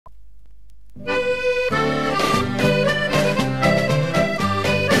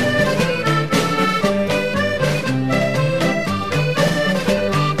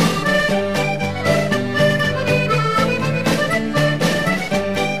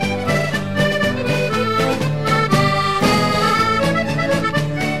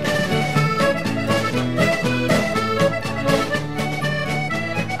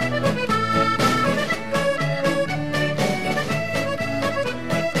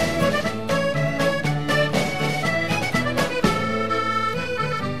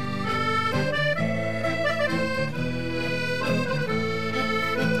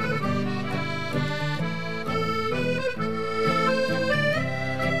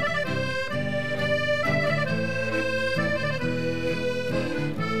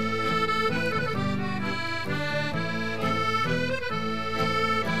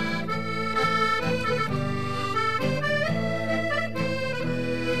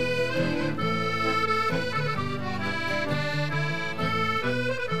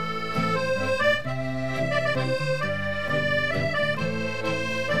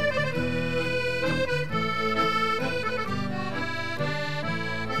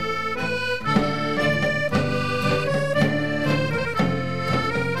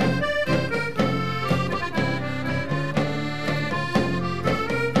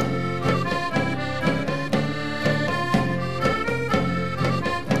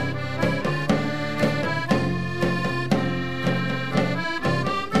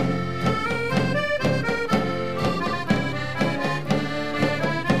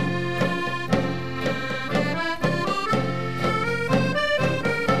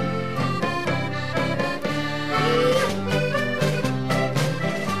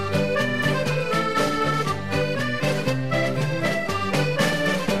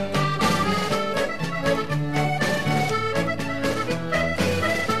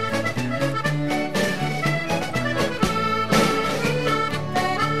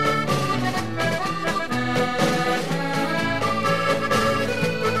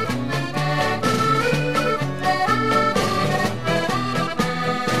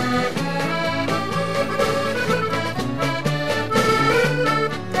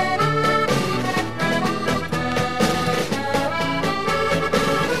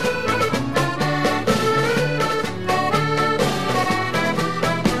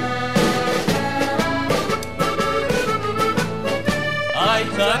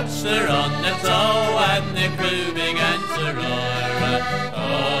touched her on the toe and the crew began to roar.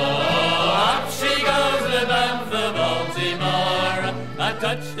 Oh, up she goes, we're bound for Baltimore. I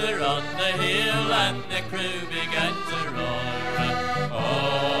touched her on the heel and the crew began to roar.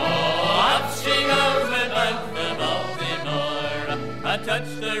 Oh, up she goes, we're bound for Baltimore. I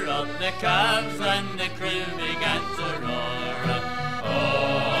touched her on the calves and the crew began to roar.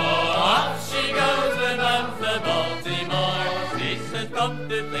 Oh, up she goes, we're bound for Baltimore. She says, come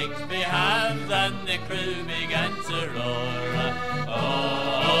to things behalves and the crew began to roar.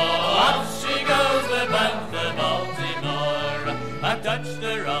 Oh, up she goes, we're bound for Baltimore. I touched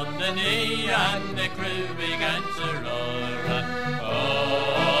her on the knee and the crew began to roar.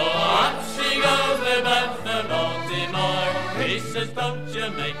 Oh, up she goes, we're bound for Baltimore. He says, don't you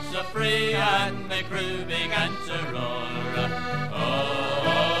make so free, and the crew began to roar.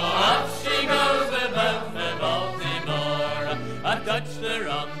 Oh, up she goes, we're bound for Baltimore. I touched her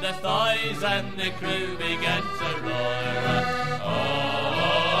on the thighs and the crew began to roar.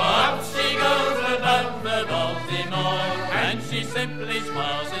 Oh, up she goes, we're bound for Baltimore. And she simply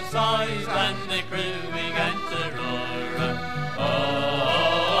smiles and sighs and the crew began to roar.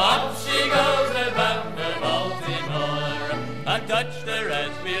 Oh, up she goes, we're bound for Baltimore. I touched her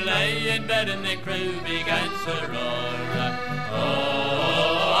as we lay in bed and the crew began to roar.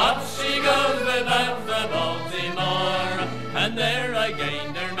 Oh, up she goes, we're bound for Baltimore. And there I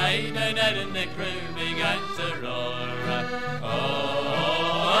gained her maidenhead and the crew began to roar.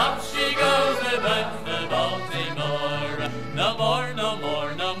 Oh, up she goes, we're bound for Baltimore. No more, no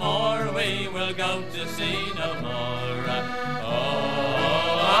more, no more, we will go to sea no more.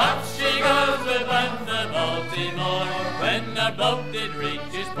 Oh, up she goes, we're bound for Baltimore. When our boat did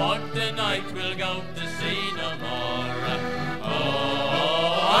reach his port tonight, we'll go to sea no more.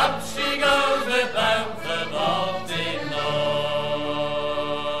 Oh, up she goes, we're bound for Baltimore.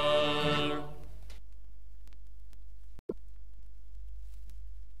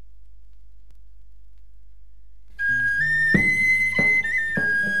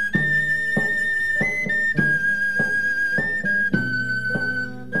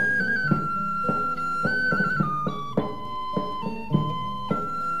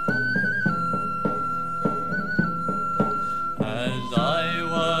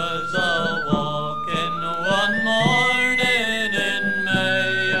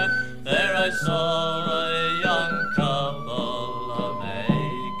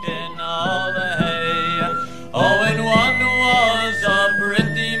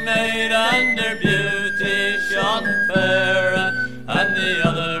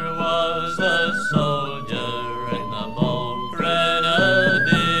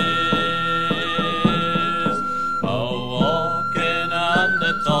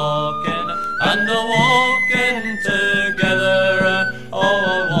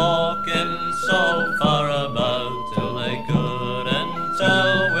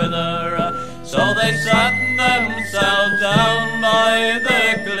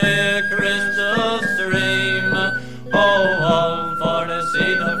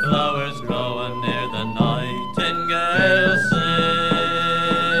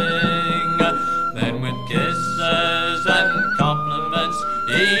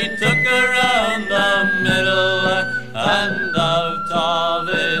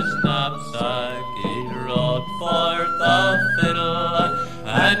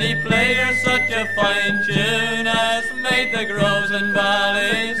 Fine tune has made the groves and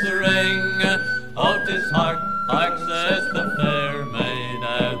valleys ring. Oh, 'tis hark, hark, says the fair maid,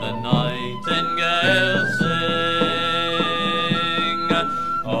 how the nightingale sing.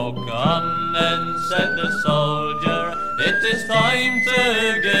 Oh, come then, said the soldier, it is time to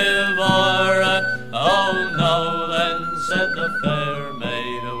give o'er. Oh, no, then, said the fair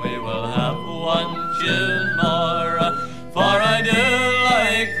maid, we will have one tune more. For I do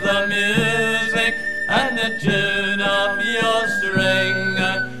like the music and the tune of your string.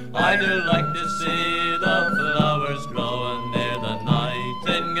 I do like to see the flowers growing near the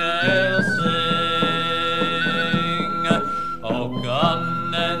nightingale sing. Oh,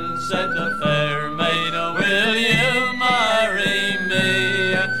 come then, said the fair maid, will you marry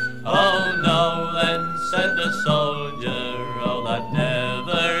me? Oh, no, then, said the soldier, oh, that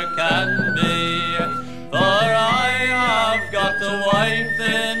never can be. For I have got a wife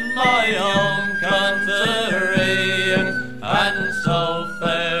in my own country, and so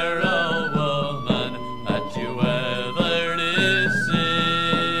fair a woman that you ever did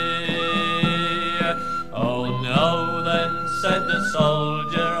see. Oh, no, then, said the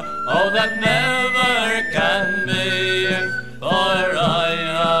soldier, oh, that never can be. For I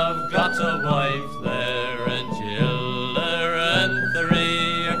have got a wife there, and she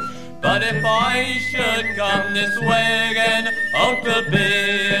this way again, out to be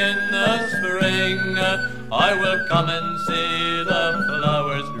in the spring. I will come and see the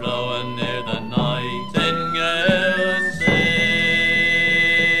flowers growing near the nightingale sing.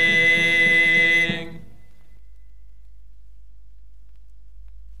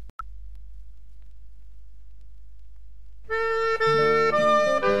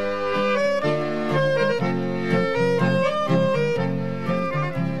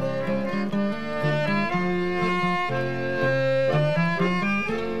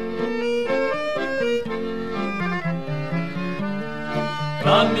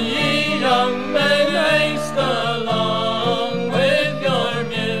 Come ye young men, haste along with your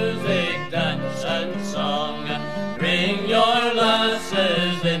music, dance and song. Bring your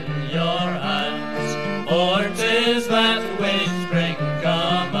lasses in your hands, for 'tis that which spring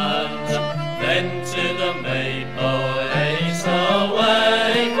commands. Then to the Maypole haste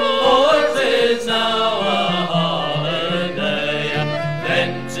away, for 'tis now a holiday.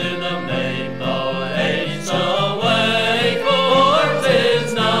 Then to the Maypole haste away, for 'tis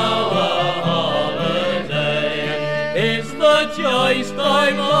now a holiday. It's the choice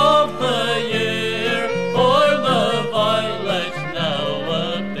time of the year, for the violets now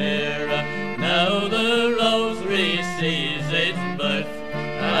appear. Now the rose receives its birth,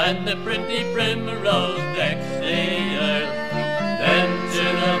 and the pretty primrose decks the earth. Then to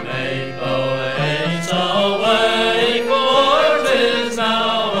the Maypole haste away, for 'tis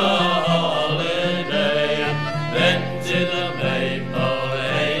now a holiday. Then to the Maypole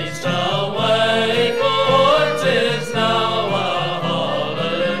haste away, for 'tis now a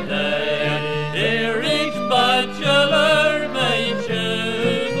holiday. Here each bachelor may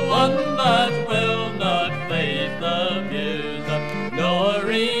choose one that will not face the views, nor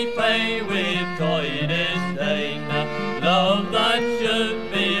repay with coy disdain love that should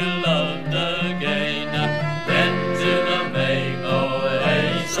be loved again. Then to the Maypole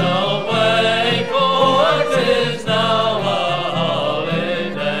haste away, for 'tis now a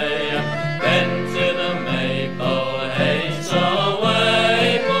holiday. Then to the Maypole haste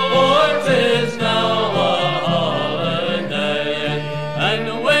away, for 'tis now a holiday. And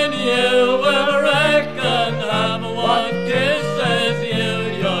when you will reckon have what kisses you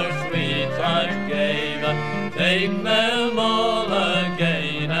your sweetheart gave, take them all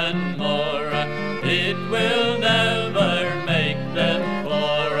again and more. It will never make them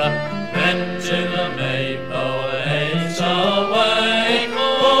poor. Then to the Maypole haste away,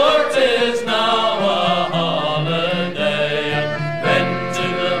 for 'tis now a holiday. Then to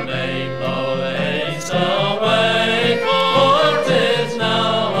the Maypole haste away, for 'tis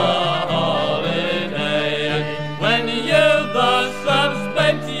now a holiday. When you thus have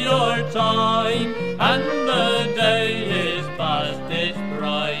spent your time, and the day is past its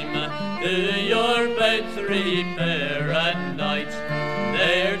prime, to your beds repair at night,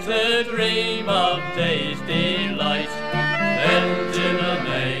 there to dream of tasty light. Then to the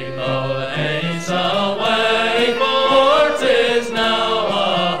Maypole haste away, for 'tis now a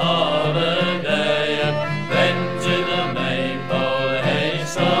holiday. Then to the Maypole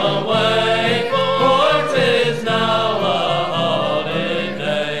haste away, for 'tis now a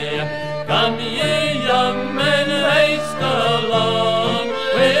holiday. Come ye young men, haste along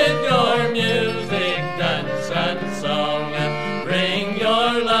with your music, dance and song. Bring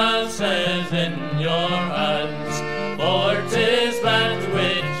your lasses in your hands,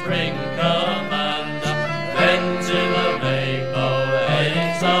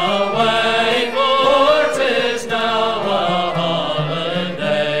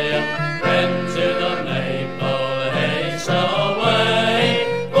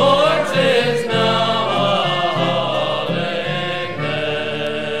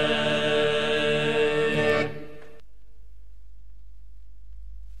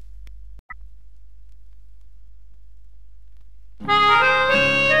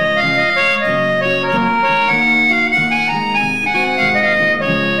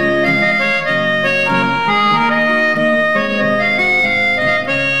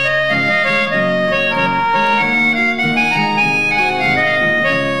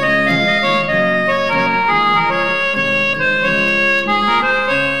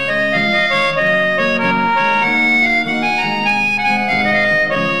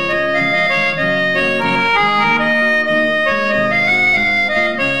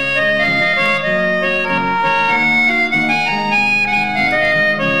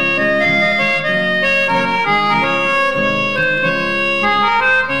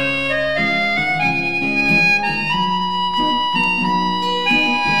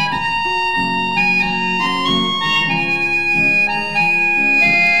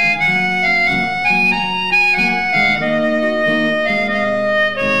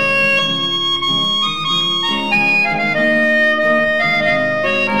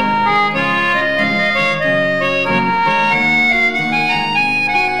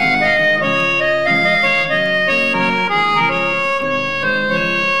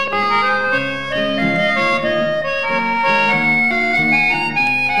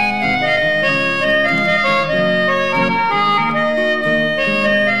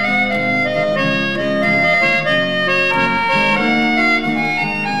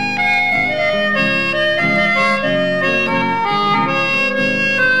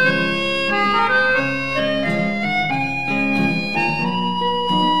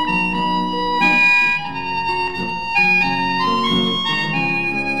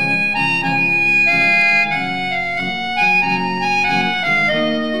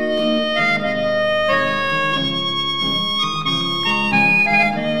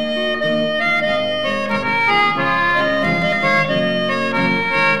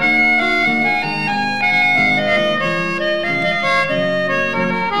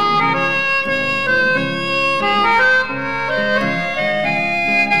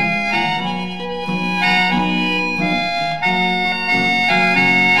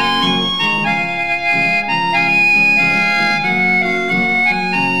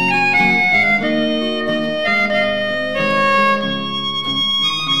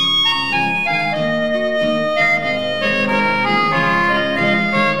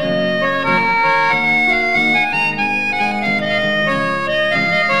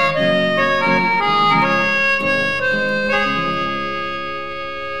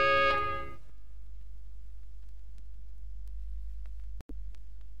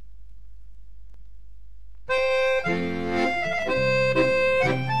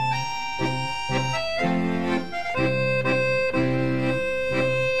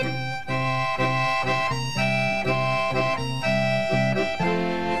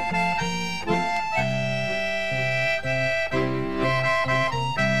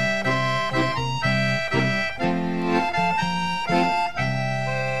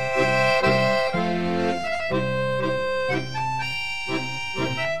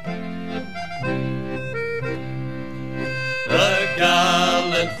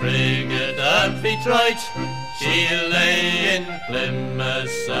 frigate Amphitrite, she lay in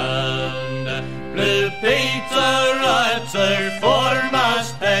Plymouth Sound. Blue Peter at her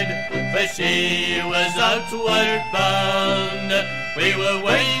foremasthead, for she was outward bound. We were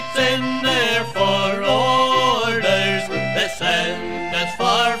waiting there for orders to send us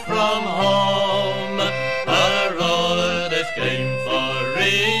far from home. Our orders came for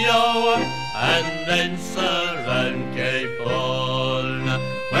Rio and thence around Cape Horn.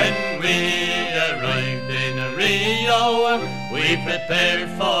 When we arrived in Rio, we prepared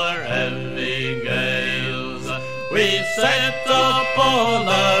for heavy gales. We set up all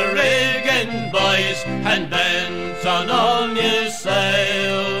our rigging, boys, and bent on all new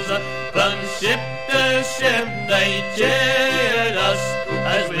sails. From ship to ship they cheered us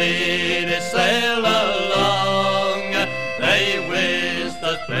as we did sail along. They wished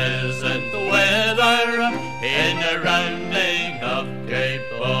us pleasant weather in the rounding of Cape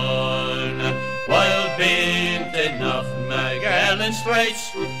Horn. While beating off Magellan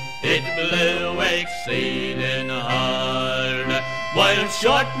Straits, it blew exceeding hard. While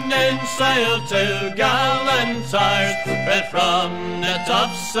shortening sail to gallant tars, fell from the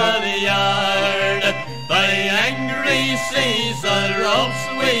topsail yard. By angry seas the ropes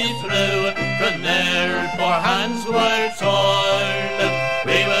we threw, from there poor hands were torn.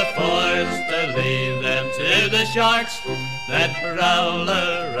 We were forced to leave them to the sharks that prowl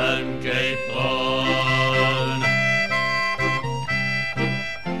around Cape Horn.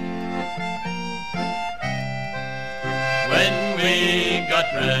 When we got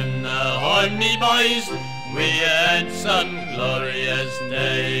round the Horn, me boys, we had some glorious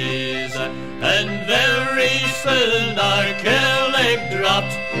days, and very soon our Killick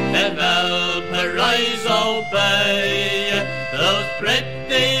dropped in Valparaiso Bay. Those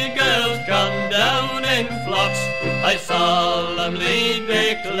pretty girls come down in flocks, I solemnly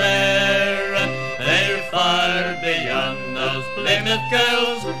declare. They're far beyond those Plymouth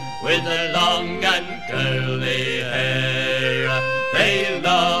girls with their long and curly hair. They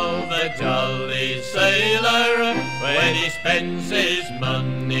love a jolly sailor when he spends his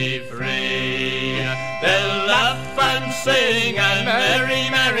money free. They'll laugh and sing and merry,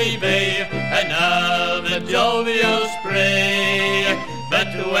 merry be, and have a jovial spree.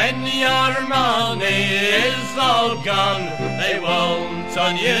 But when your money is all gone, they won't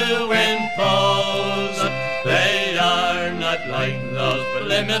on you impose. They are not like those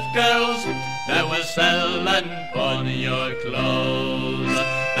Plymouth girls that will sell and pawn your clothes.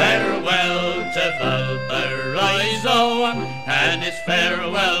 Farewell to Valparaiso, and it's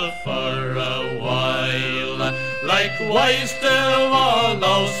farewell for a while. Likewise to all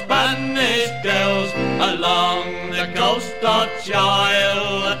those Spanish girls along the coast of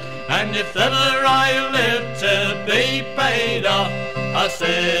Chile. And if ever I live to be paid off, I'll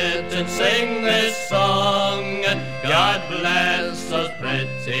sit and sing this song. God bless those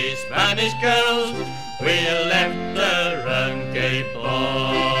pretty Spanish girls we left around Cape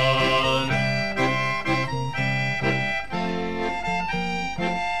Horn.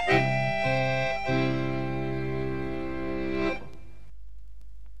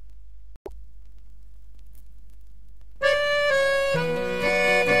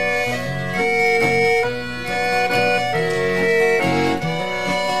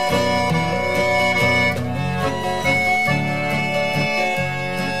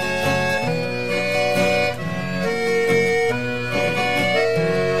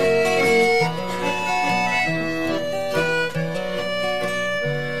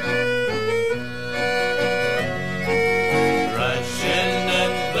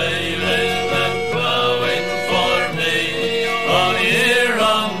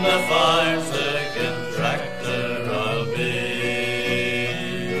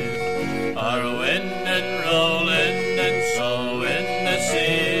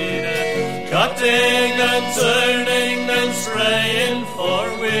 And turning and straying for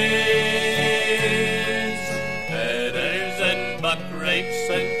weeds, headers and buckrakes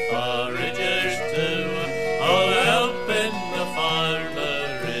and foragers too, all helping the farmer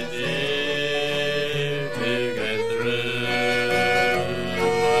in year to get through.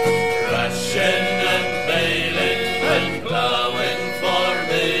 Thrashing and baling and ploughing for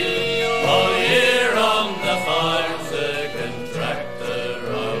me, all year on the farms the contractor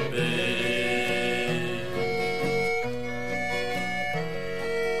I'll be.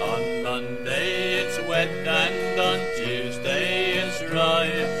 And on Tuesday it's dry.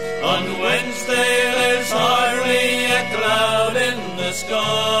 On Wednesday there's hardly a cloud in the sky.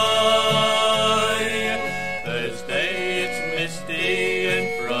 Thursday it's misty and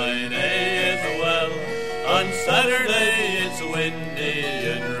Friday as well. On Saturday it's windy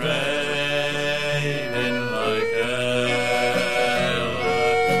and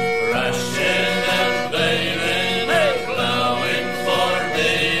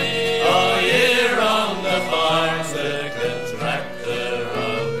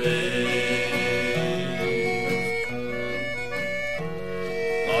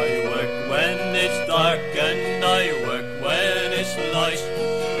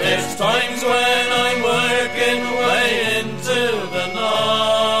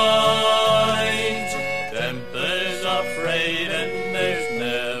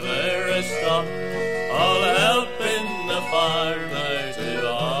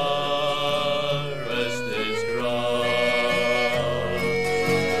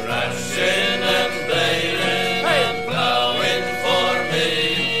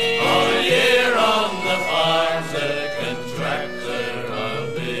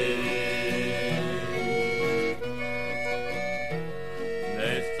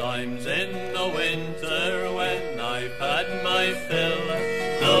Times in the winter when I've had my fill,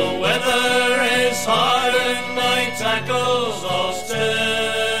 the weather is hard and my tackles all still.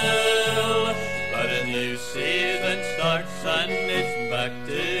 But a new season starts and it's back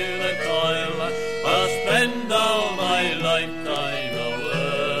to the toil. I'll spend all my lifetime a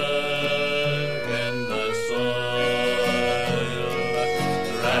work in the soil,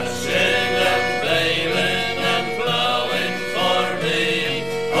 thrashing and baling and ploughing for me.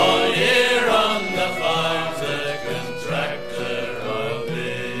 All year on the farms a contractor I'll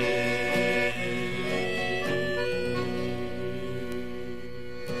be.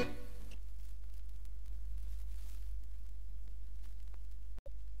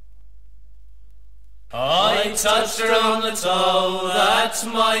 I touched her on the toe, that's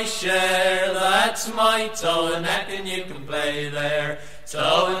my share, that's my toe, and that and you can play there.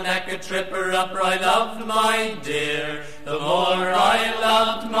 Toe and that could trip her up, I loved my dear. The more I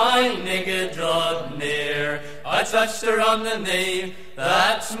loved my nigger drawed near. I touched her on the knee,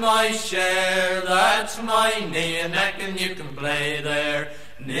 that's my share, that's my knee, and that and you can play there.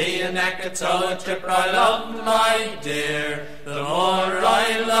 Knee and neck, a toe, a trip, I loved my dear. The more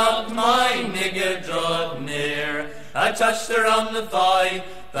I loved my nigger drawed near. I touched her on the thigh,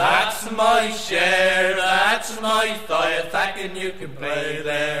 that's my share, that's my thigh, a thack and you can play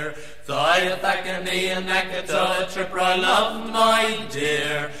there. Thigh, a thack, a knee, a neck, a toe, a trip, I loved my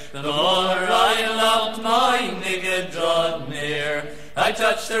dear. The more I loved my nigger drawed near. I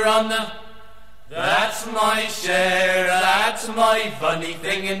touched her on the that's my share, that's my funny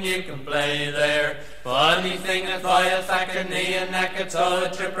thing and you can play there. Funny thing, a thigh, a thack, a knee, a neck, a toe,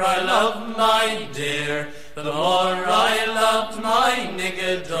 a tripper, I love my dear. The more I loved my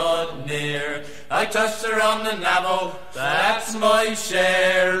nigger drawed near. I touched her on the navel, that's my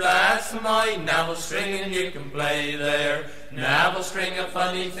share, that's my navel string and you can play there. Navel string, a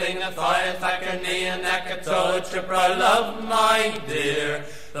funny thing, a thigh, a thack, a knee, a neck, a toe, a tripper, I love my dear.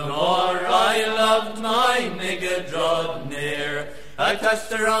 The more I loved my nigger drawed near. I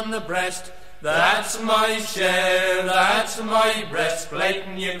touched her on the breast, that's my share, that's my breastplate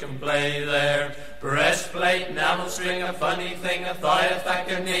and you can play there. Breastplate, navel string, a funny thing, a thigh, a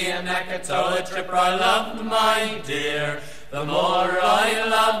thack, a knee, a neck, a toe, a tripper, I loved my dear. The more I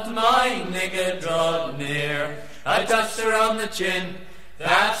loved my nigger drawed near. I touched her on the chin,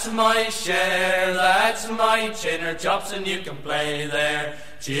 that's my share, that's my chin, her chops and you can play there.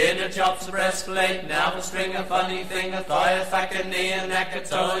 Chin, her chops, breastplate, navel string, a funny thing, a thigh, a thack, a knee, a neck, a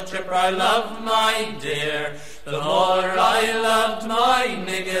toe, a tripper, I love my dear. The more I loved my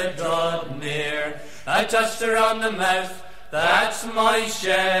nigger drawed near. I touched her on the mouth, that's my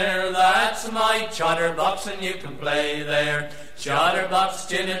share, that's my chatterbox and you can play there. Chatterbox,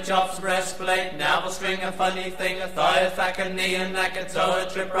 chin and chops, breastplate, navel string, a funny thing, a thigh, a thack, a knee, a neck, a toe, a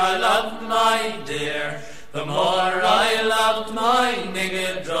tripper, I loved my dear. The more I loved my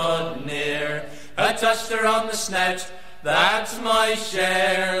nigger drawed near. I touched her on the snout, that's my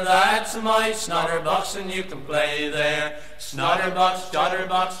share, that's my snotterbox and you can play there. Snotterbox,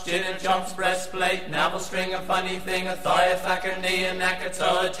 chatterbox, chin and chops, breastplate, navel string, a funny thing, a thigh, a thack, a knee, a neck, a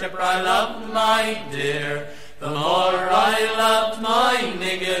toe, a tripper, I loved my dear. The more I loved my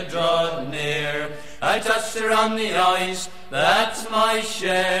nigger drawed near. I touched her on the eyes, that's my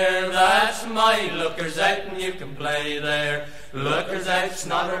share, that's my lookers out and you can play there. Lookers out,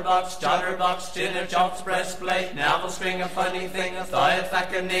 snotterbox, chatterbox, chin or chops, breastplate, navel string, a funny thing, a thigh, a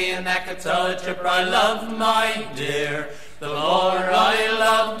thack, a knee, a neck, a toe, a tripper, I loved my dear. The more I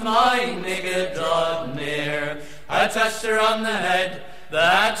loved my nigger drawed near. I touched her on the head,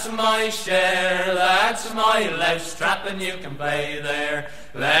 that's my share, that's my louse strap and you can play there.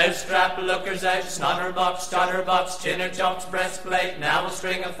 Louse strap, lookers out, snotterbox, chatterbox, chin or chops, breastplate, navel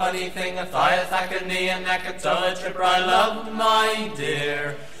string, a funny thing, a thigh, a thack, a knee, a neck, a toe, a tripper, I loved my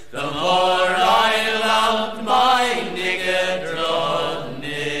dear. The more I loved my nigger drawed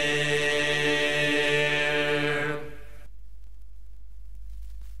near.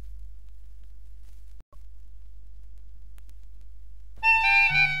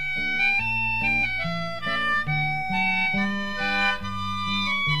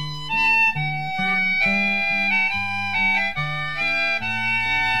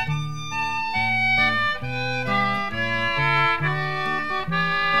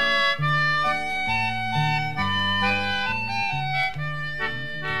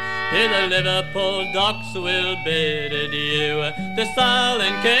 Here the Liverpool docks will bid adieu to Sal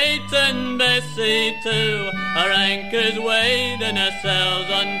and Kate and Bessie too. Our anchors weighed and our sails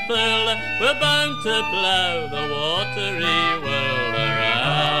unfurled, we're bound to plough the watery world.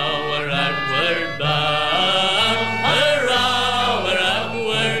 Hurrah, we're outward bound, hurrah, we're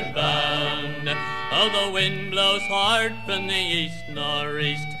outward Now the wind blows hard from the east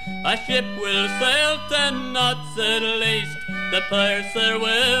nor'east, a ship will sail 10 knots at least. The purser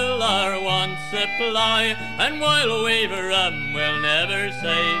will our wants supply, and while we've rum we'll never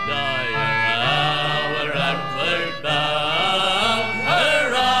say die. Hurrah, we're outward bound,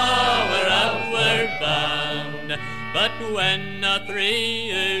 hurrah, we're outward bound. But when the 3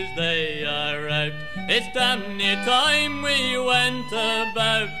 years they are out, it's damn near time we went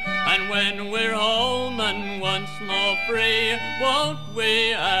about. And when we're home and once more free, won't we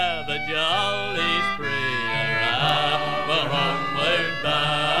have a jolly spree? Hurrah, we're homeward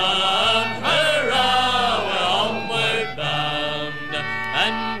bound, hurrah, we're homeward bound.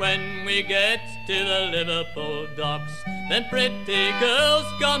 And when we get to the Liverpool docks, then pretty girls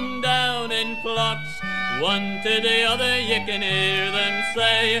come down in flocks. One to the other you can hear them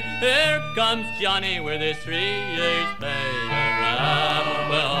say, here comes Johnny with his 3 years' pay. Hurrah,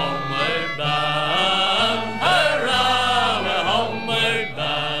 we're homeward bound, hurrah, we're homeward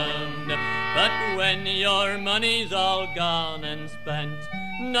bound. But when your money's all gone and spent,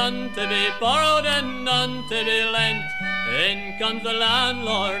 none to be borrowed and none to be lent, in comes the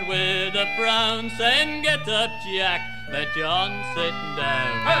landlord with a frown, saying, get up, Jack, let John sit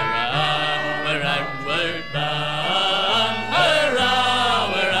down. Hurrah, we're outward bound,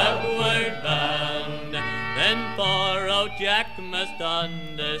 hurrah, we're outward bound. Then poor old Jack must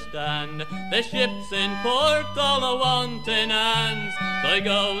understand, the ship's in port, all the wanting hands. So he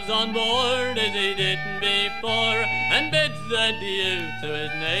goes on board as he didn't before, and bids adieu to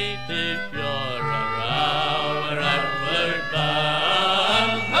his native shore. Hurrah, we're outward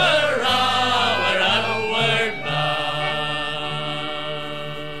bound, hurrah, we're outward bound.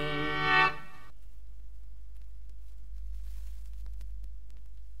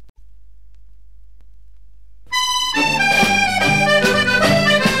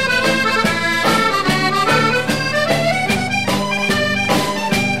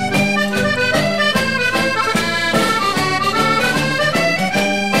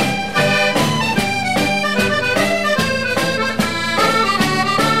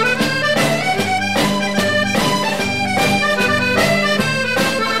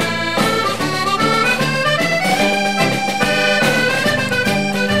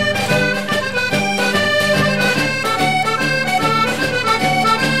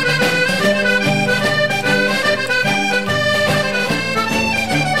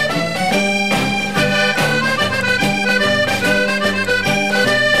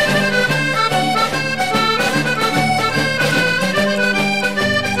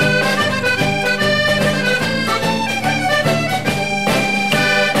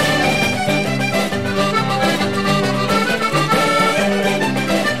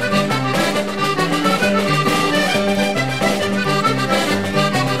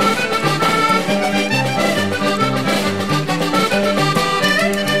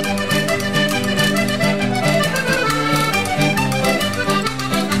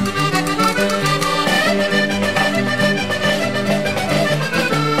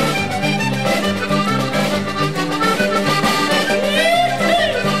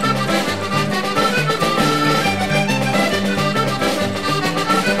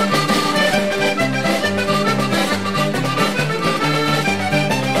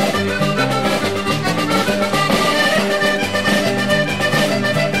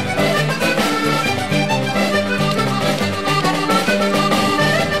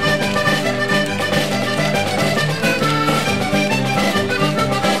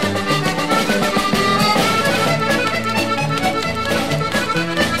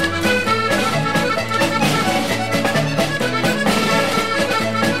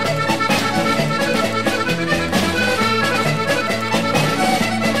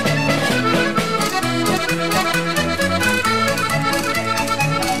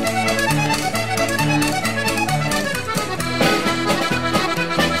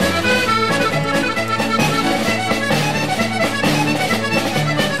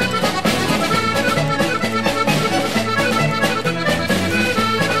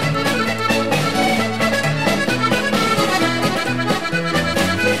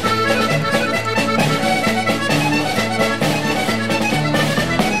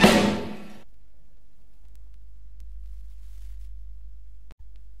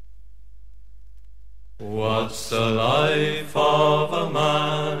 What's the life of a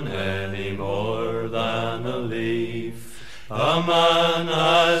man any more than a leaf? A man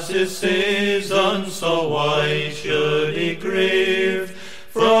has his seasons, so why should he grieve?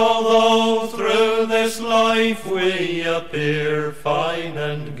 For although through this life we appear fine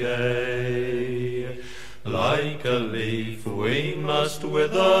and gay, Like a leaf we must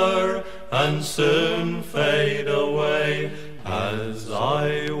wither and soon fade away, as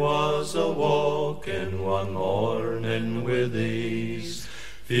I was a-walking one morning with ease,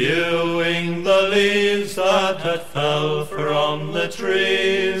 viewing the leaves that had fell from the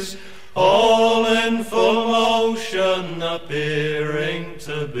trees, all in full motion appearing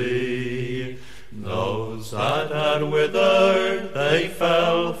to be. Those that had withered, they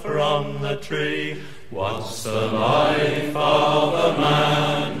fell from the tree. What's the life of a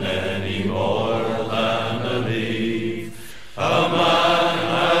man any more than a leaf? A man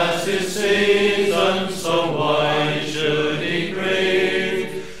has his season, so why should he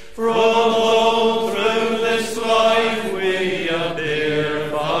grieve? For although through this life we appear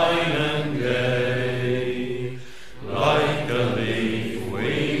fine and gay, like a leaf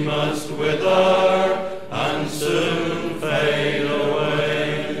we must wither and soon fade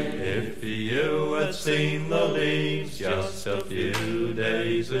away. If you had seen the leaves just a few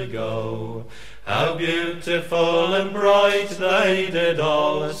days ago, how beautiful and bright they did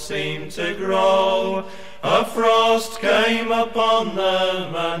all seem to grow. A frost came upon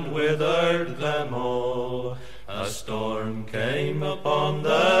them and withered them all. A storm came upon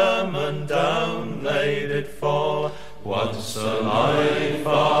them and down they did fall. What's the life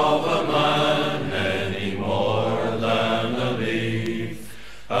of a man any more than a leaf?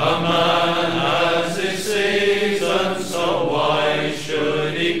 A man has his season, so why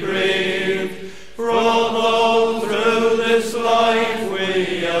should he grieve? For although through this life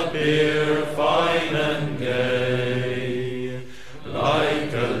we appear fine and gay,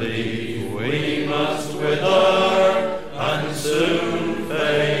 like a leaf we must wither and soon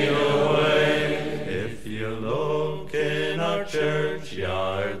fade away. If you look in our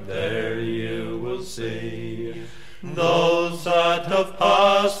churchyard, there you will see those that have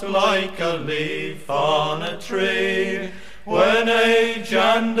passed like a leaf on a tree, when age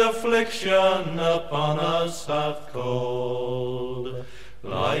and affliction upon us have called.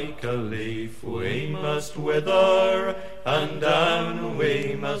 Like a leaf we must wither, and down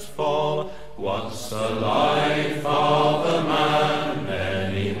we must fall. What's the life of a man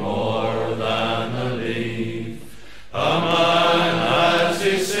any more than a leaf? A man has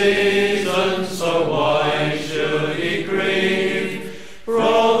his season, so why should he grieve? For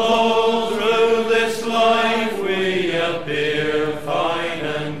although through this life we appear fine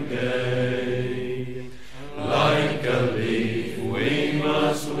and gay, like a leaf we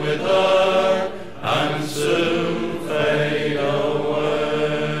must wither and soon fade away.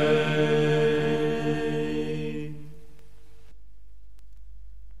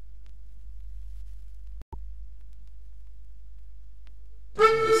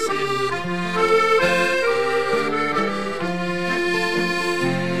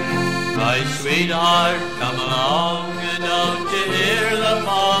 My sweetheart, come along, don't you hear the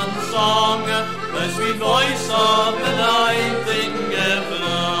fond song? The sweet voice of the nightingale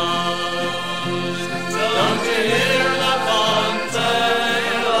blows. Don't you hear the fond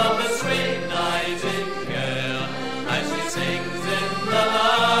tale of the sweet nightingale as she sings in the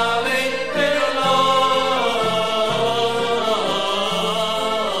valley below?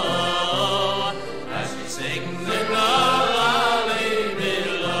 As she sings in the valley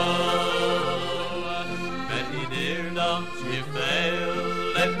below. Betty dear, don't you fail,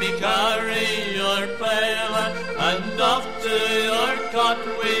 let me carry your pail, and off to your cot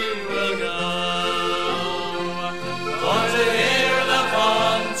we will go. For to hear the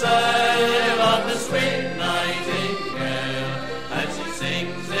fond tale of the sweet nightingale as she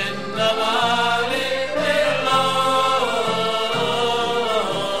sings in the valley below.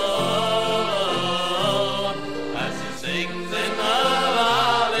 As she sings in the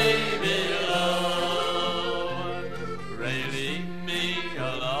valley below. Pray leave me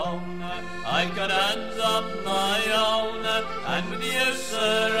alone, I've got hands of my own, and with you,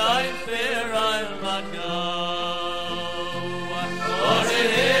 sir, I fear I'll not go. For to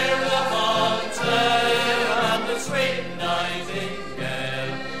hear the fond tale of the sweet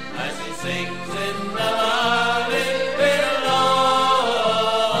nightingale as she sings in the valley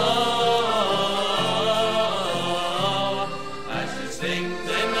below. As she sings in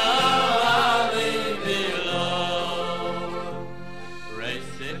the valley below. Pray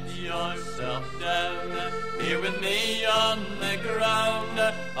sit yourself down here with me on the ground,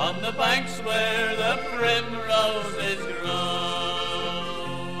 on the banks where the primroses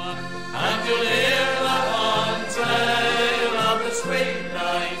grow, and you'll hear the fond tale of the sweet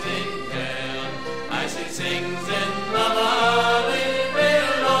nightingale as she sings in the valley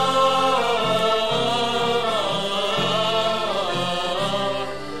below.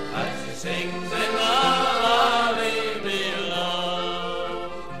 As she sings in the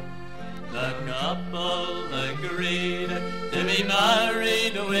couple agreed to be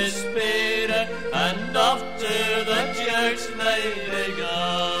married with speed, and off to the church they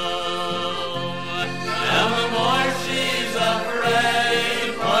go.